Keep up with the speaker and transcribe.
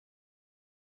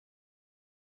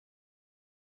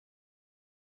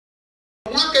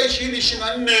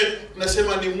2024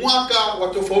 tunasema ni mwaka wa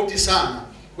tofauti sana.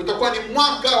 Utakuwa ni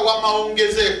mwaka wa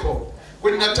maongezeko.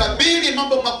 Kuna tabiri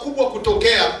mambo makubwa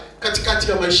kutokea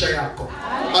katikati ya maisha yako.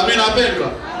 Amina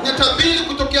wapendwa. Natabiri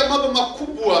kutokea mambo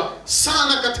makubwa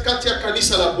sana katikati ya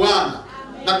kanisa la Bwana.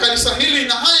 Na kanisa hili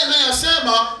na haya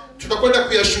ninayosema tutakwenda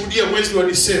kuyashuhudia mwezi wa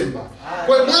Disemba.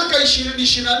 Kwa mwaka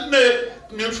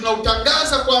 2024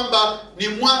 tunautangaza kwamba ni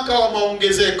mwaka wa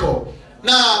maongezeko.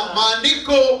 Na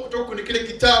maandiko kutoka kwenye kile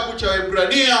kitabu cha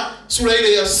Waebrania sura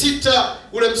ile ya 6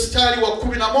 ule mstari wa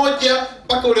 11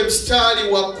 mpaka ule mstari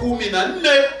wa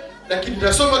 14, lakini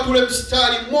nitasoma tu ule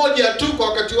mstari mmoja tu kwa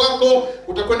wakati wako.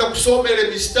 Utakwenda kusoma ile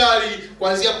mistari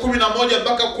kuanzia 11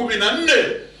 mpaka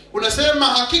 14. Unasema,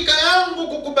 hakika yangu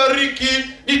kukubariki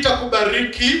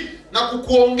nitakubariki na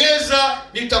kukuongeza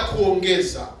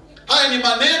nitakuongeza. Haya ni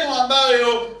maneno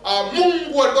ambayo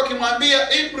Mungu alikuwa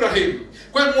akimwambia Ibrahim.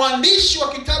 Kwa mwandishi wa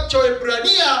kitabu cha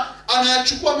Waebrania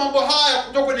anayachukua mambo haya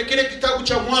kutoka kwenye kile kitabu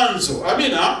cha Mwanzo.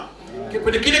 Amina.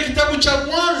 Kwenye kile kitabu cha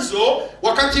Mwanzo,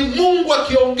 wakati Mungu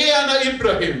akiongea na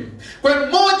Ibrahim, kwa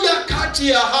moja kati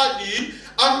ya ahadi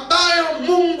ambayo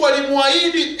Mungu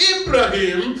alimwahidi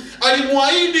Ibrahim,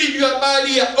 alimwahidi juu ya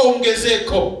habari ya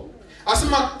ongezeko.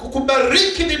 Asema,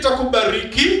 kukubariki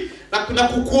nitakubariki na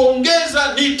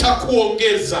kukuongeza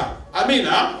nitakuongeza.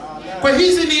 Amina. Kwa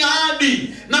hizi ni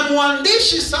ahadi. Na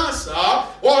mwandishi sasa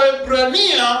wa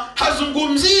Waebrania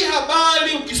hazungumzii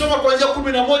habari, ukisoma kuanzia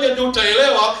 11 ndio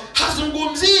utaelewa,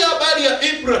 hazungumzii habari ya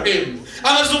Ibrahim.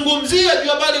 Anazungumzia juu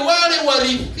habari wale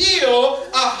warithio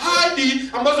ahadi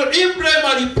ambazo Ibrahim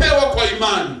alipewa kwa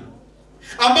imani,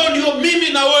 ambao ndio mimi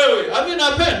na wewe. Amina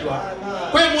wapendwa.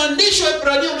 Kwa hiyo mwandishi wa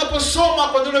Ibrania unaposoma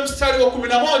kwa ule mstari wa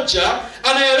 11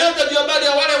 anaeleza juu habari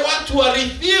ya wale watu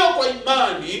warithio kwa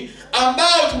imani,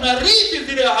 ambao tunarithi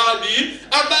zile ahadi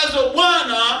ambazo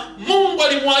Bwana Mungu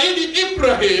alimwahidi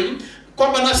Ibrahim,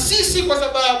 kwamba na sisi kwa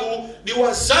sababu ni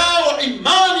wazao wa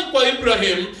imani kwa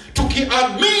Ibrahim,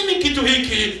 tukiamini kitu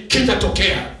hiki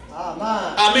kitatokea.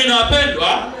 Amina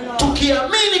wapendwa.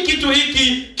 Tukiamini kitu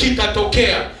hiki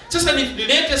kitatokea. Sasa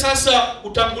nilete sasa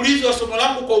utangulizi wa somo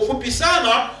langu kwa ufupi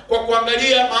sana, kwa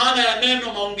kuangalia maana ya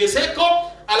neno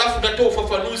maongezeko, alafu nitatoa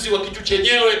ufafanuzi wa kitu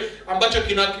chenyewe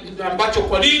ambacho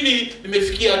kwa nini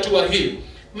nimefikia hatua hii.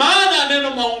 Maana ya neno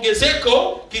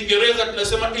maongezeko, Kiingereza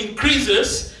tunasema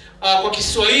increases, kwa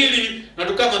Kiswahili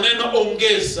natokana na neno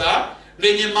ongeza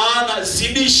lenye maana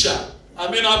zidisha.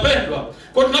 Amina wapendwa.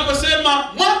 Kwa tunaposema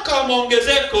mwaka wa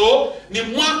maongezeko, ni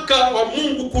mwaka wa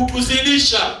Mungu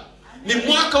kutuzidisha. Ni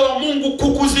mwaka wa Mungu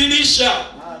kukuzidisha.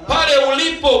 Pale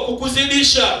ulipo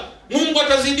kukuzidisha. Mungu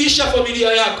atazidisha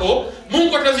familia yako,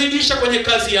 Mungu atazidisha kwenye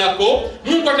kazi yako,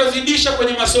 Mungu atazidisha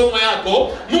kwenye masomo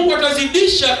yako, Mungu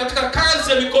atazidisha katika kazi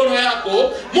ya mikono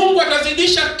yako, Mungu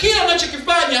atazidisha kila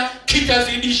unachokifanya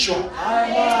kitazidishwa.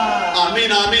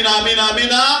 Amina, amina, amina,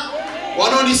 amina.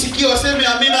 Wanaonisikia waseme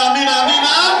amina, amina,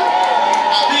 amina.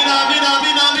 Amina, amina,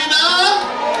 amina, amina.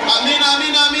 Amina,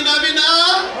 amina, amina, amina.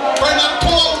 Kwa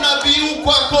natoa unabii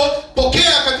kwako,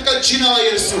 pokea katika jina la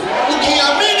Yesu.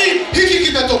 Ukiamini hiki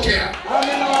kitatokea.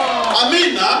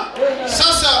 Amina.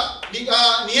 Sasa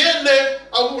niende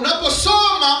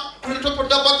unaposoma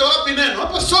tunapata wapi neno?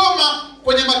 Unaposoma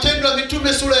kwenye Matendo ya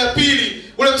Mitume sura ya 2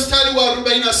 ule mstari wa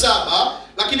 47,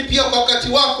 lakini pia kwa wakati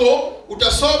wako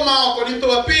utasoma Wakorintho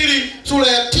wa 2 sura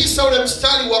ya 9 ule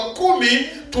mstari wa 10.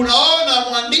 Tunaona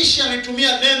mwandishi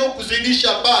anatumia neno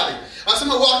kuzidisha pale.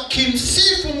 Anasema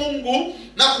wakimsifu Mungu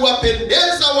na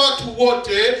kuwapendeza watu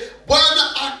wote, Bwana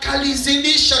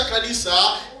akalizidisha kanisa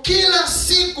kila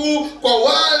siku kwa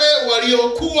wale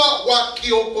waliokuwa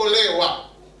wakiokolewa.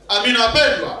 Amina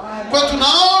wapendwa. Kwa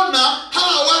tunaona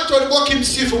hawa watu walikuwa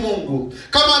wakimsifu Mungu.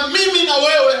 Kama mimi na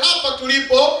wewe hapa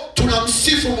tulipo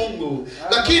tunamsifu Mungu.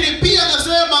 Lakini pia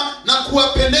nasema na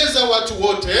kuwapendeza watu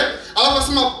wote. Alafu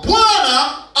nasema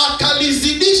Bwana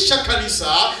akalizidisha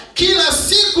kanisa kila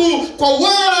siku kwa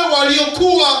wale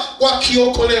waliokuwa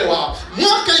wakiokolewa.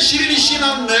 Mwaka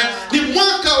 2024 ni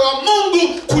mwaka wa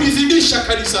Mungu kulizidisha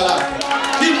kanisa lake.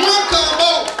 Ni mwaka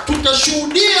ambao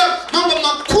tutashuhudia mambo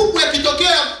makubwa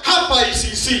yakitokea hapa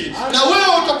ICC. Na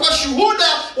wewe utakuwa shuhuda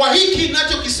wa hiki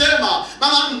ninachokisema.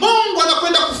 Maana Mungu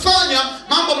anakwenda kufanya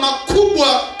mambo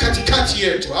makubwa katikati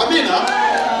yetu. Amina.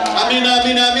 Amina,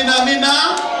 amina, amina, amina.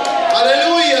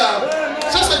 Haleluya.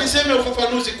 Sasa niseme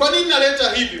ufafanuzi. Kwa nini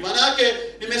naleta hivi? Maana yake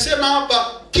nimesema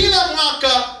hapa kila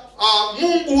mwaka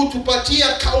Mungu hutupatia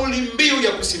kauli mbiu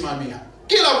ya kusimamia.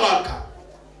 Kila mwaka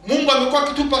Mungu amekuwa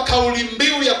akitupa kauli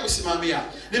mbiu ya kusimamia.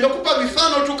 Nimekupa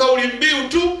mifano tu, kauli mbiu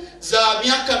tu za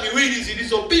miaka miwili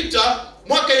zilizopita.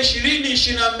 Mwaka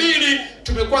 2022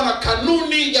 tumekuwa na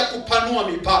kanuni ya kupanua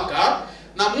mipaka,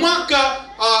 na mwaka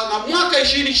na mwaka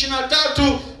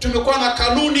 2023 tumekuwa na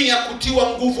kanuni ya kutiwa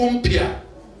nguvu mpya.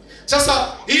 Sasa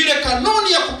ile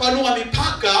kanuni ya kupanua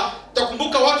mipaka,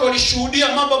 utakumbuka watu walishuhudia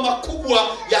mambo makubwa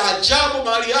ya ajabu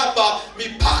mahali hapa,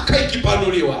 mipaka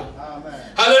ikipanuliwa.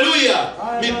 Haleluya!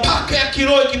 Mipaka ya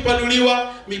kiroho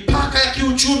ikipanuliwa, mipaka ya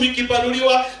kiuchumi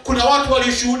ikipanuliwa. Kuna watu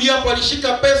walishuhudia hapo,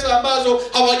 walishika pesa ambazo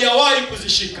hawajawahi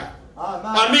kuzishika.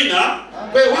 Amina.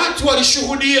 Kwa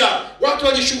watu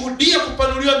walishuhudia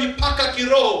kupanuliwa mipaka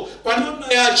kiroho kwa namna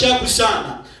ya ajabu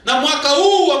sana. Na mwaka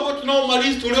huu ambao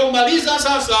tuliomaliza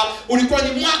sasa ulikuwa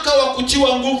ni mwaka wa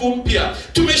kutiwa nguvu mpya.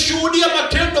 Tumeshuhudia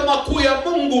matendo makuu ya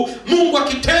Mungu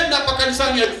akitenda hapa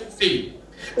kanisani ya sisi.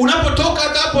 Unapotoka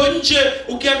hapo nje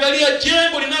ukiangalia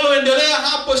jengo linaloendelea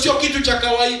hapo, sio kitu cha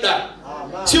kawaida.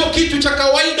 Sio kitu cha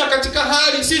kawaida katika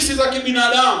hali sisi za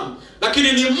kibinadamu,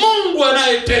 lakini ni Mungu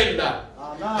anayetenda.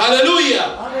 Haleluya.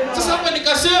 Sasa hapa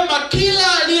nikasema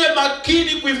kila aliye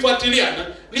makini kuifuatilia,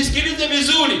 nisikilize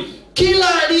vizuri,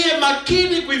 kila aliye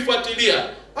makini kuifuatilia.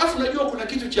 Alafu najua kuna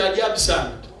kitu cha ajabu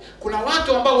sana. Kuna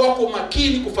watu ambao wako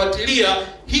makini kufuatilia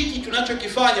hiki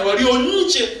tunachokifanya, walio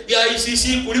nje ya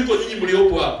ICC kuliko nyinyi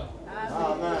mliopo hapa.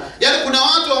 Yaani kuna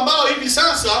watu ambao hivi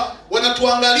sasa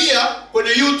wanatuangalia kwenye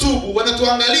YouTube,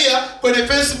 wanatuangalia kwenye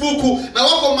Facebook, na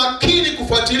wako makini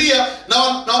kufuatilia,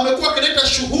 na wamekuwa kileta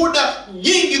shuhuda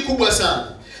nyingi kubwa sana.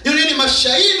 Yule ni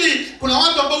mashahidi. Kuna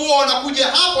watu ambao huwa wanakuja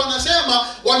hapa wanasema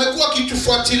wamekuwa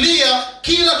kitufuatilia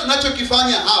kila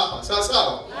tunachokifanya hapa. Sawa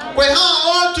sawa. Kwa hiyo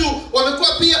hawa watu wamekuwa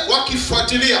pia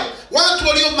wakifuatilia. Watu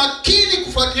walio makini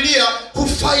kufuatilia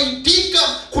hufaidika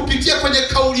kupitia kwenye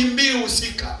kauli mbiu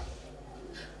husika.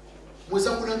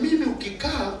 Mwenzangu na mimi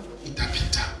ukikaa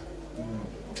itapita.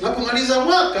 Tunapomaliza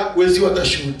mwaka wezi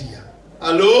watashuhudia.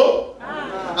 Halo?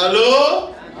 Halo?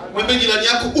 Mwambie jirani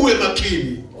yako uwe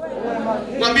makini.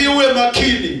 Mwambie uwe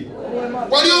makini.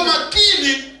 Walio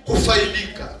makini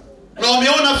hufaidika. Na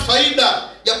wameona faida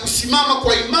ya kusimama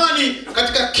kwa imani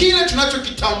katika kile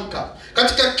tunachokitamka,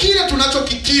 katika kile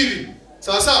tunachokikiri.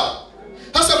 Sawa sawa?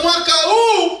 Sasa mwaka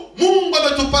huu Mungu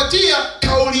ametupatia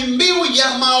kauli mbiu ya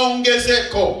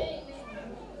maongezeko.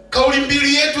 Kauli mbiu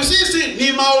yetu sisi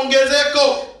ni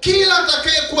maongezeko. Kila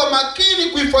atakayekuwa makini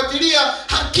kuifuatilia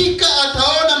hakika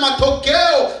ataona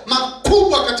matokeo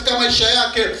makubwa katika maisha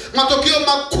yake, matokeo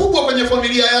makubwa kwenye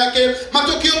familia yake,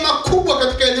 matokeo makubwa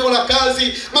katika eneo la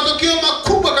kazi, matokeo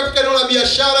makubwa katika eneo la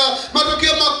biashara,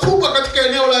 matokeo makubwa katika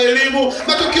eneo la elimu,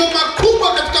 matokeo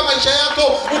makubwa katika maisha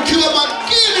yako. Ukiwa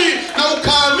makini na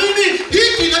ukaamini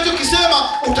hiki ninachokisema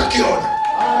utakiona.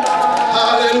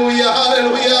 Haleluya,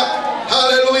 haleluya.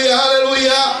 Haleluya,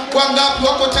 haleluya. Wangapi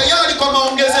wako tayari kwa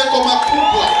maongezeko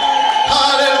makubwa?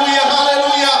 Haleluya,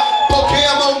 haleluya.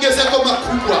 Pokea maongezeko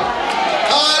makubwa.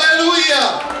 Haleluya.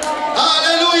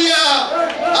 Haleluya.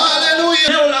 Haleluya.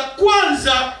 Neno la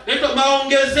kwanza ni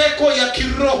maongezeko ya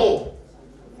kiroho.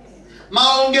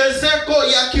 Maongezeko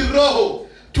ya kiroho.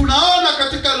 Tunaona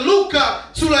katika Luka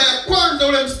sura ya kwanza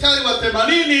ule mstari wa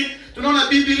 80, tunaona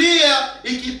Biblia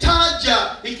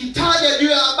ikitaja juu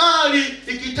ya habari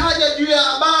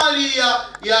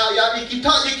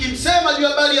ikimsema juu ya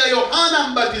habari ya Yohana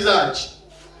Mbatizaji.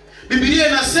 Biblia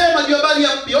inasema juu ya habari ya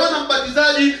Yohana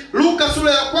Mbatizaji, Luka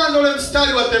sura ya kwanza ule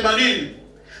mstari wa 80.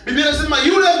 Biblia inasema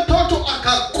yule mtoto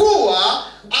akakua,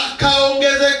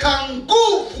 akaongezeka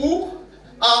nguvu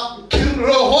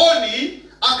kirohoni,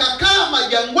 akakaa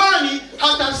majangwani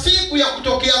hata siku ya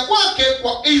kutokea kwake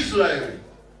kwa Israeli.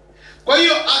 Kwa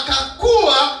hiyo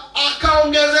akakua,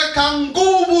 akaongezeka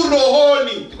nguvu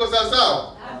rohoni. Tuko sawa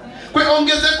sawa? Kwa hiyo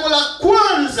ongezeko la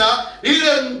kwanza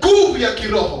ile nguvu ya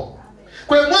kiroho.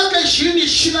 Kwa hiyo mwaka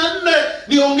 2024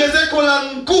 ni ongezeko la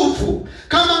nguvu.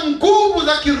 Kama nguvu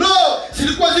za kiroho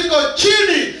zilikuwa ziko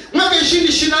chini, mwaka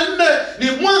 2024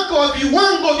 ni mwaka wa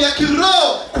viwango vya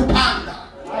kiroho kupanda.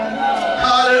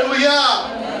 Haleluya.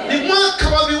 Ni mwaka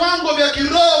wa viwango vya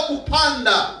kiroho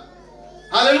kupanda.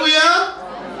 Haleluya.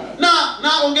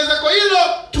 Na ongezeko hilo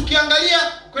tukiangalia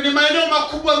kwenye maeneo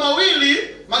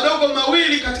madogo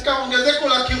mawili katika ongezeko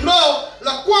la kiroho.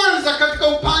 La kwanza katika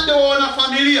upande wa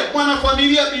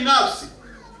mwanafamilia binafsi.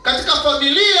 Katika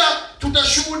familia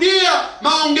tutashuhudia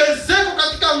maongezeko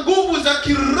katika nguvu za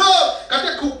kiroho,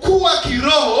 katika kukua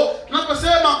kiroho.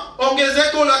 Tunaposema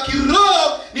ongezeko la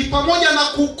kiroho ni pamoja na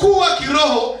kukua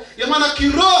kiroho, ya maana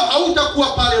kiroho hautakuwa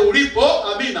pale ulipo.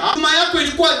 Amina. Huduma yako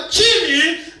ilikuwa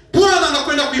chini, Bwana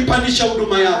anakwenda kuipandisha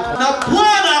huduma yako, na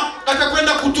Bwana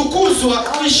atakwenda kutukuzwa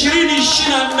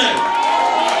 2024.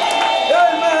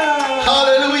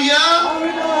 Haleluya.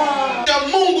 Ya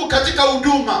Mungu katika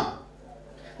huduma,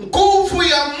 nguvu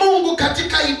ya Mungu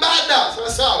katika ibada. Sawa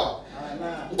sawa.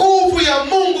 Nguvu ya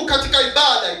Mungu katika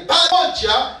ibada. Ibada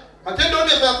moja Matendo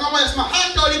 4:31 yanasema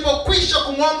hata walipokwisha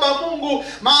kumwomba Mungu,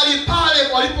 mahali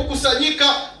pale walipokusanyika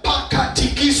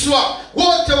pakatikiswa,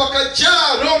 wote wakajaa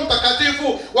Roho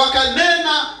Mtakatifu,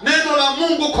 wakanena neno la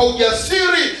Mungu kwa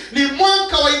ujasiri. Ni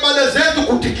mwaka wa ibada zetu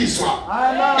kutikiswa.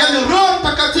 Yaani Roho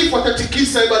Mtakatifu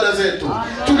atatikisa ibada zetu.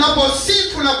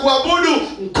 Tunaposifu na kuabudu,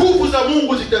 nguvu za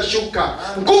Mungu zitashuka,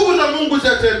 nguvu za Mungu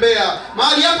zitatembea,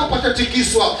 mahali hapo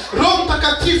patatikiswa. Roho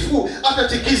Mtakatifu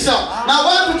atatikisa, na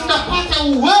watu tutapata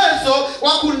uwezo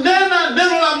wa kunena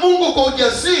neno la Mungu kwa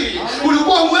ujasiri.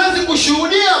 Ulikuwa huwezi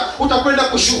kushuhudia, utakwenda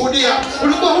kushuhudia.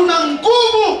 Ulikuwa huna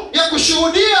nguvu ya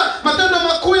kushuhudia matendo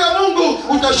makuu ya Mungu,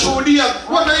 utashuhudia.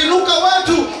 Watainuka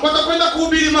watu, watakwenda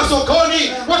kuhubiri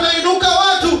masokoni. Watainuka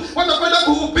watu, watakwenda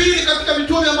kuhubiri katika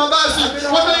vituo vya mabasi.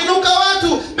 Watainuka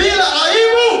watu bila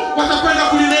aibu, watakwenda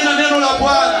kulinena neno la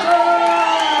Bwana.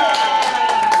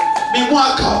 Ni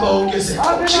mwaka wa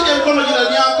maongezeko. Shike mkono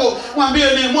jirani yako,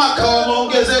 mwambie ni mwaka wa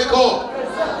maongezeko.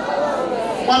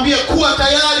 Mwambie kuwa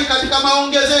tayari katika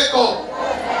maongezeko.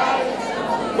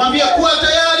 Mwambie kuwa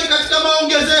tayari katika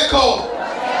maongezeko.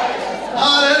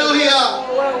 Haleluya.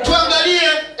 Tuangalie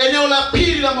eneo la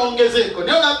pili la maongezeko.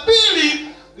 Eneo la pili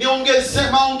ni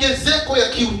maongezeko ya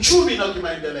kiuchumi na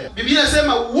kimaendeleo. Biblia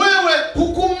inasema wewe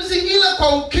hukumzingira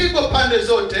kwa ukingo pande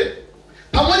zote,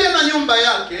 pamoja na nyumba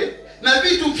yake na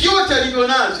vitu vyote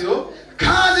alivyonavyo,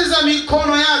 kazi za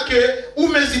mikono yake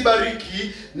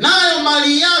umezibariki, nayo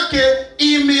mali yake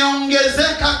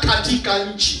imeongezeka katika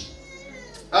nchi.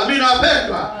 Amina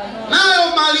wapendwa.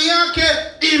 Nayo mali yake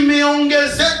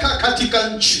imeongezeka katika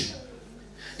nchi.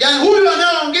 Yaani huyu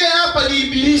anayeongea hapa ni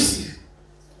Ibilisi,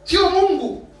 sio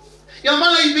Mungu. Ya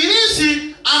maana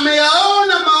Ibilisi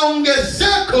ameyaona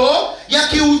maongezeko ya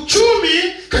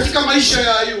kiuchumi katika maisha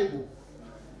ya Ayubu.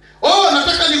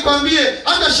 Nataka nikwambie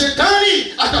hata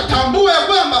shetani atatambua ya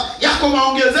kwamba yako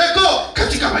maongezeko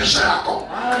katika maisha yako.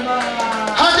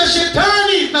 Hata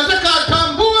shetani nataka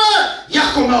atambue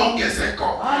yako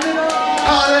maongezeko.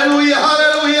 Haleluya,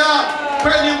 haleluya.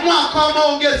 Kwenye mwaka wa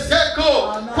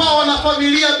maongezeko kwa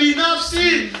wanafamilia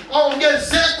binafsi,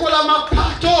 ongezeko la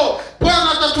mapato.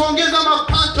 Bwana atatuongeza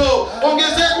mapato,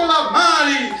 ongezeko la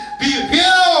mali,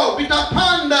 vyeo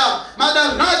vitapanda,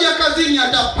 madaraja kazini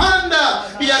yatapanda,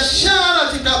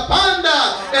 biashara zitapanda,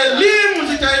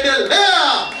 elimu zitaendelea.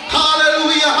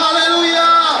 Haleluya, haleluya.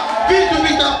 Vitu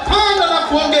vitapanda na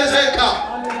kuongezeka.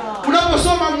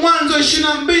 Unaposoma Mwanzo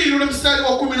 22 ule mstari wa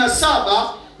 17,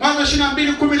 Mwanzo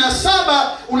 22:17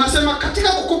 unasema katika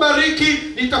kukubariki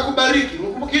nitakubariki.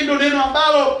 Ndio neno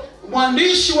ambalo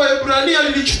mwandishi wa Ibrania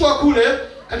lilichukua kule.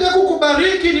 Katika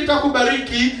kukubariki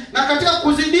nitakubariki, na katika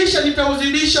kuzidisha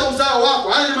nitauzidisha uzao wako.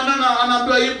 Haya ni maneno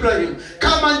anaambiwa Ibrahim.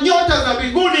 Kama nyota za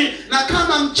mbinguni na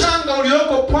kama mchanga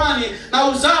ulioko pwani, na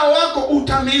uzao wako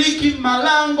utamiliki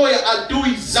malango ya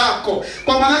adui zako.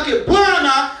 Kwa maana yake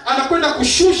Bwana anakwenda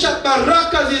kushusha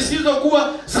baraka zisizokuwa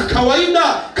za kawaida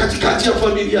katikati ya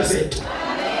familia zetu.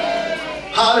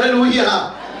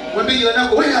 Haleluya. Mwambie jirani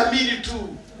yako, wewe amini tu.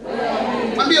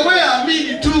 Mwambie wewe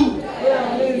amini tu.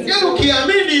 Yaani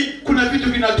ukiamini kuna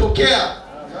vitu vinatokea.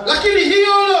 Lakini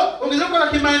hiyo ongezeko la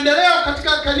kimaendeleo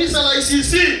katika kanisa la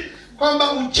ICC,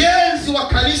 kwamba ujenzi wa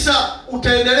kanisa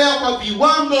utaendelea kwa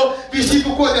viwango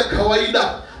visivyokuwa vya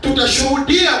kawaida.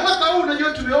 Tutashuhudia mwaka huu.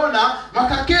 Unajua tumeona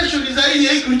mwaka kesho ni zaidi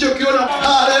ya hiki tulichokiona.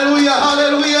 Haleluya,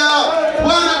 haleluya.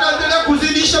 Bwana ataendelea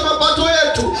kuzidisha mapato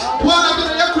yetu. Bwana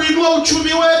ataendelea kuinua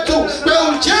uchumi wetu. Kwa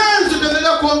ujenzi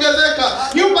utaendelea kuongezeka.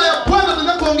 Nyumba ya Bwana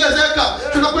itaendelea kuongezeka.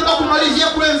 Tunakwenda kumalizia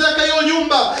kuongezeka hiyo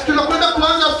nyumba. Tunakwenda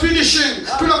kuanza finishing.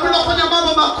 Tunakwenda kufanya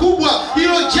mambo makubwa.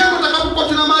 Hilo jengo tutakapokuwa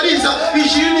tunamaliza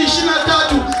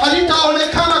 2023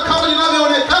 halitaonekana kama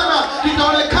linavyoonekana,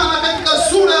 litaonekana katika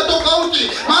sura ya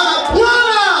tofauti. Maana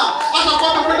Bwana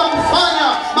atakuwa anakwenda kufanya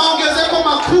maongezeko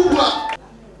makubwa.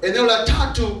 Eneo la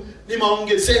tatu ni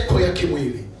maongezeko ya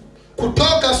kimwili.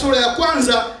 Kutoka sura ya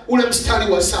 1 ule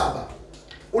mstari wa 7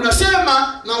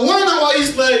 unasema, na wana wa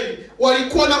Israeli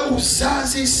walikuwa na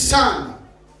uzazi sana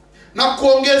na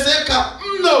kuongezeka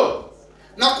mno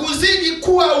na kuzidi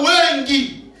kuwa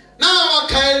wengi, nao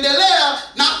wakaendelea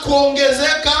na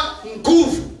kuongezeka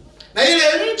nguvu, na ile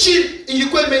nchi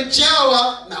ilikuwa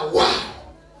imejawa na wao.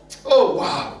 Wow.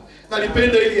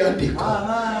 Nalipenda ili andiko.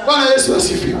 Bwana Yesu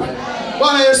asifiwe.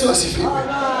 Bwana Yesu asifiwe.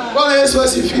 Bwana Yesu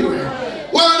asifiwe.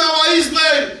 Wana wa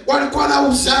Israeli walikuwa na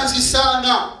uzazi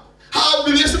sana. Hao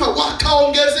Biblia inasema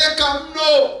wakaongezeka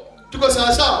mno. Tuko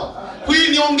sawa sawa? Hii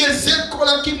ni ongezeko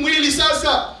la kimwili sasa.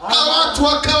 Hawa watu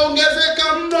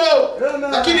wakaongezeka mno.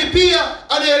 Lakini pia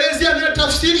anaelezea na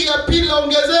tafsiri ya pili la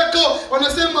ongezeko,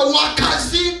 wanasema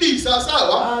wakazidi.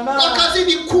 Sawa,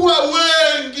 wakazidi kuwa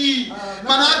wengi.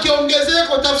 Maana yake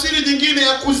ongezeko tafsiri nyingine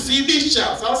ya kuzidisha.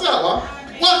 Sawa,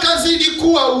 wakazidi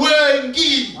kuwa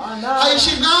wengi.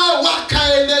 Haishi nao,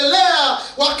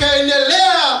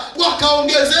 wakaendelea,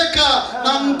 wakaongezeka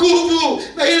na nguvu,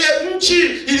 na ile nchi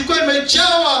ilikuwa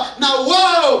imejawa na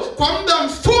wao. Kwa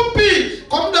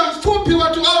muda mfupi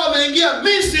watu hao wameingia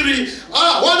Misri.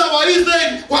 Wana wa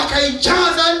Israeli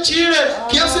wakaijaza nchi ile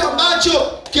kiasi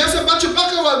ambacho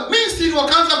mpaka wa Misri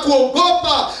wakaanza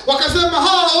kuogopa. Wakasema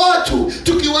hawa watu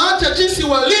tukiwaacha jinsi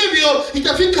walivyo,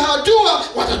 itafika hatua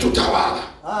watatutawala.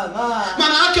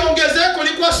 Maana yake ongezeko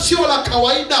lilikuwa sio la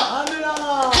kawaida.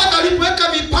 Hata alipoweka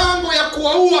mipango ya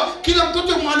kuwaua kila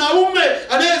mtoto mwanaume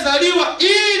anayezaliwa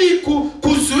ili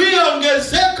kuzuia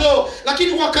ongezeko,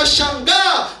 lakini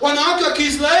wakashangaa wanawake wa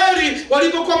Kiisraeli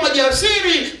walipokuwa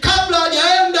majasiri, kabla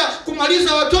hajaenda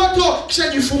kumaliza watoto kisha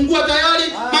jifungua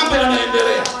tayari mambo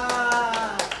yanaendelea.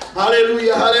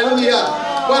 Haleluya, haleluya.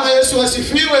 Bwana Yesu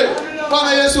asifiwe.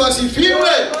 Bwana Yesu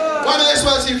asifiwe. Bwana Yesu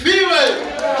asifiwe.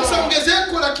 Sasa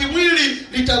ongezeko la kimwili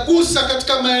litagusa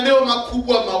katika maeneo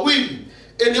makubwa mawili.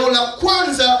 Eneo la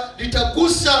kwanza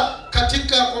litagusa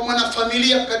kwa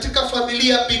mwanafamilia, katika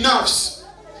familia binafsi.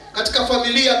 Katika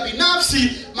familia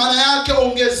binafsi, maana yake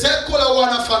ongezeko la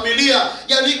wanafamilia.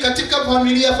 Yani katika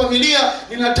familia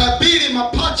inatabiri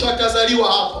mapacha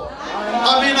watazaliwa hapo.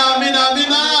 Amina.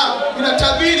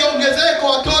 Inatabiri ongezeko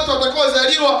watoto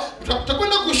watakaozaliwa.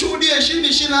 Tutakwenda kushuhudia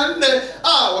 2024.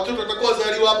 Watoto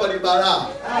watakaozaliwa hapa ni baraka.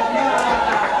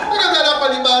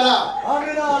 Hapa ni baraka.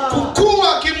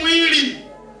 Kukua kimwili,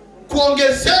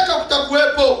 kuongezeka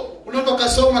kutakuwepo. Unaweza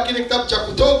kusoma kile kitabu cha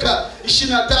Kutoka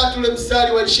 23 ule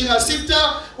mstari wa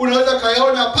 26, unaweza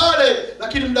kayaona pale.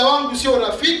 Lakini muda wangu sio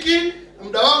rafiki.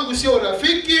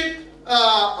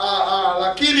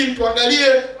 Lakini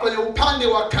tuangalie kwenye upande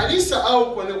wa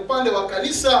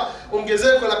kanisa,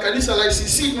 ongezeko la kanisa la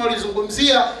ICC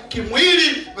tunalizungumzia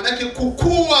kimwili. Maana yake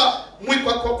kukua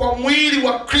kwa mwili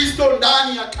wa Kristo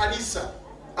ndani ya kanisa.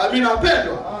 Amina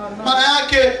wapendwa. Maana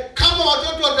yake kama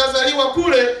watoto watazaliwa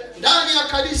kule ndani ya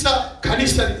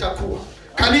kanisa litakuwa,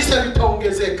 kanisa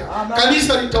litaongezeka.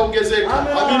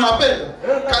 Amina wapendwa.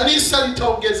 Kanisa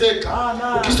litaongezeka.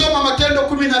 Ukisoma Matendo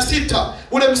 16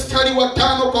 ule mstari wa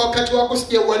 5, kwa wakati wako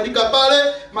sijauandika pale.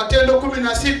 Matendo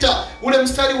 16 ule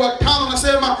mstari wa 5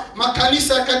 nasema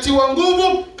makanisa yakatiwa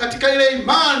nguvu katika ile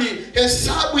imani,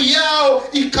 hesabu yao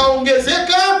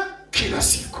ikaongezeka kila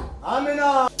siku.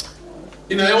 Amina.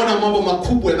 Inayaona mambo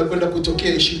makubwa yanakwenda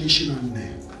kutokea 2024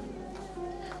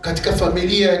 katika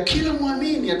familia ya kila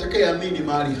muamini atakayeamini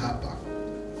mahali hapa,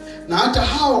 na hata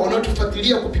hawa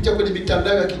wanaotufuatilia kupitia kwenye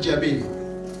mitandao ya kijamii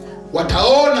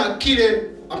wataona kile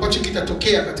ambacho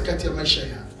kitatokea katikati ya maisha yao.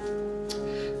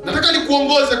 Nataka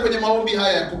nikuongoze kwenye maombi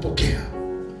haya ya kupokea,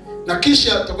 na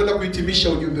kisha tutakwenda kuhitimisha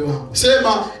ujumbe wangu.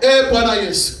 Sema, Bwana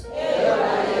Yesu,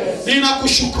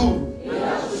 ninakushukuru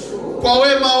kwa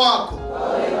wema wako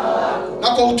na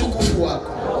kwa utukufu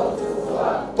wako.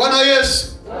 Bwana Yesu,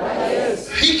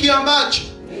 hiki ambacho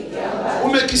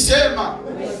umekisema,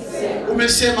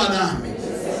 umesema nami,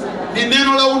 ni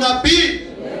neno la unabii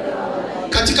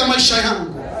katika maisha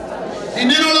yangu, ni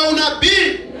neno la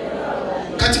unabii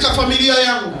katika familia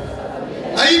yangu.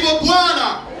 Na hivyo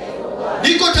Bwana,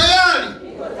 niko tayari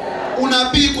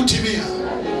unabii kutimia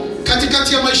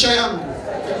katikati ya maisha yangu.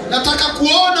 Nataka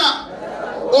kuona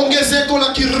ongezeko la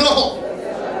kiroho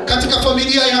katika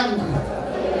familia yangu,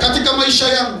 katika maisha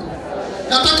yangu.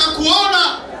 Nataka kuona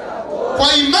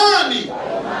kwa imani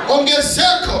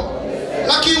ongezeko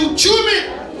la kiuchumi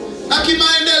na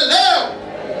kimaendeleo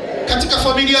katika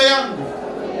familia yangu,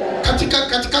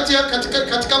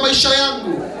 katika maisha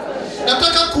yangu.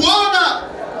 Nataka kuona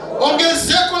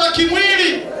ongezeko la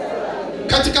kimwili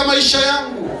katika maisha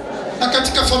yangu na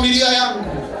katika familia yangu.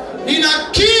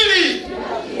 Ninakiri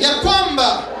ya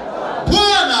kwamba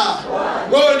Bwana,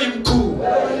 wewe ni mkuu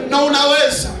na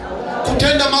unaweza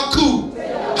kutenda makuu.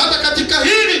 Hata katika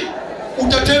hili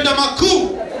utatenda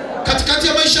makuu, katikati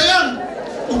ya maisha yangu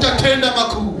utatenda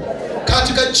makuu.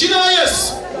 Katika jina la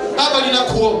Yesu Baba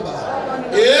ninakuomba.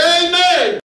 Amen.